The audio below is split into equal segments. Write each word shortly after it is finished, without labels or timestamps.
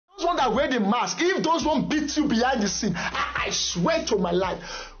one that wear the mask, if those one beat you behind the scene, I swear to my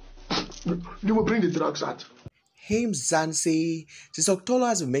life, you will bring the drugs out. Zansi, Sizok'thola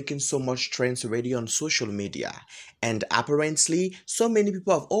has been making so much trends already on social media, and apparently so many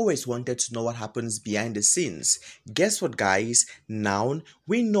people have always wanted to know what happens behind the scenes. Guess what, guys? Now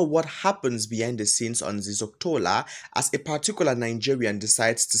we know what happens behind the scenes on Sizok'thola as a particular Nigerian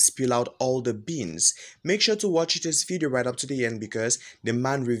decides to spill out all the beans. Make sure to watch this video right up to the end because the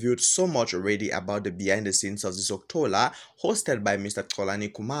man revealed so much already about the behind the scenes of Sizok'thola, hosted by Mr.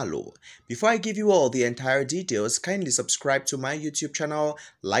 Xolani Khumalo. Before I give you all the entire details, kindly subscribe to my YouTube channel,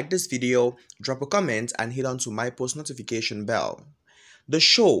 like this video, drop a comment, and hit on to my post notification bell. The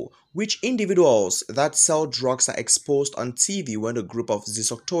show, which individuals that sell drugs are exposed on TV when a group of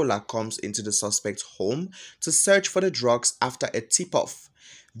Sizok'thola comes into the suspect's home to search for the drugs after a tip-off.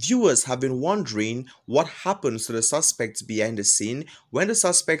 Viewers have been wondering what happens to the suspects behind the scene when the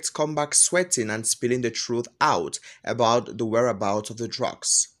suspects come back sweating and spilling the truth out about the whereabouts of the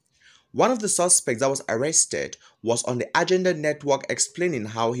drugs. One of the suspects that was arrested was on the Agenda Network explaining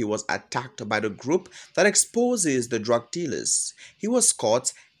how he was attacked by the group that exposes the drug dealers. He was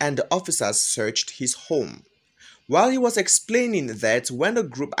caught and the officers searched his home. While he was explaining that when the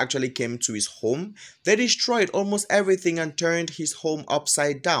group actually came to his home, they destroyed almost everything and turned his home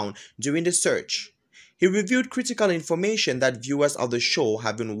upside down during the search. He revealed critical information that viewers of the show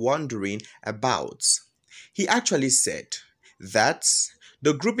have been wondering about. He actually said that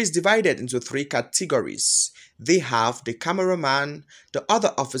the group is divided into 3 categories. They have the cameraman, the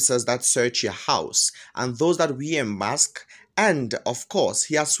other officers that search your house, and those that wear a mask. And of course,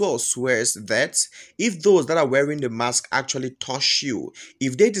 he as well swears that if those that are wearing the mask actually touch you,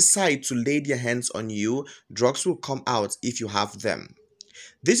 if they decide to lay their hands on you, drugs will come out if you have them.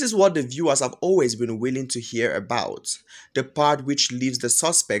 This is what the viewers have always been willing to hear about, the part which leaves the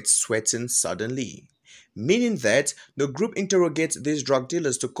suspect sweating suddenly. Meaning that the group interrogates these drug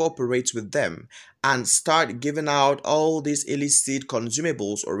dealers to cooperate with them and start giving out all these illicit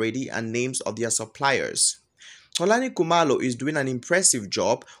consumables already and names of their suppliers. Xolani Khumalo is doing an impressive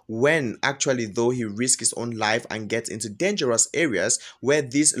job when actually though he risks his own life and gets into dangerous areas where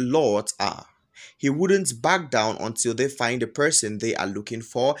these lords are. He wouldn't back down until they find the person they are looking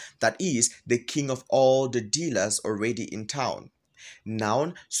for, that is the king of all the dealers already in town.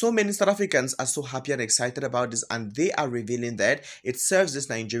 Now, so many South Africans are so happy and excited about this, and they are revealing that it serves this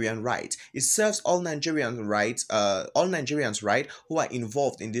Nigerian right. It serves all Nigerians right, who are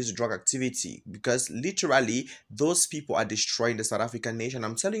involved in this drug activity, because literally those people are destroying the South African nation.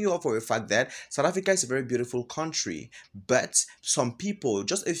 I'm telling you all for a fact that South Africa is a very beautiful country, but some people,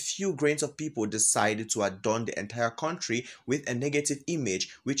 just a few grains of people, decided to adorn the entire country with a negative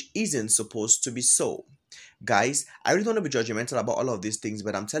image, which isn't supposed to be so. Guys, I really don't want to be judgmental about all of these things,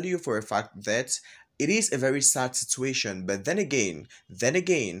 but I'm telling you for a fact that it is a very sad situation. But then again, the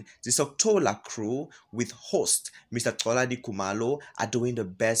Sizok'thola crew with host Mr. Xolani Khumalo are doing the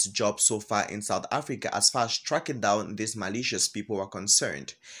best job so far in South Africa as far as tracking down these malicious people are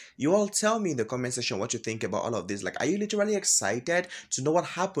concerned. You all tell me in the comment section what you think about all of this. Like, are you literally excited to know what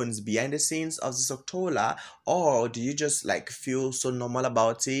happens behind the scenes of Sizok'thola, or do you just like feel so normal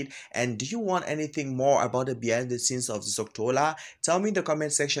about it? And do you want anything more about the behind the scenes of Sizok'thola? Tell me in the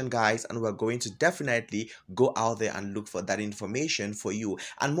comment section, guys, and we're going to definitely go out there and look for that information for you.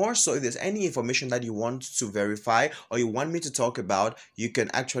 And more so, if there's any information that you want to verify or you want me to talk about, you can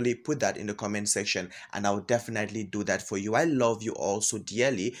actually put that in the comment section and I'll definitely do that for you. I love you all so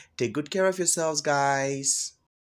dearly. Take good care of yourselves, guys.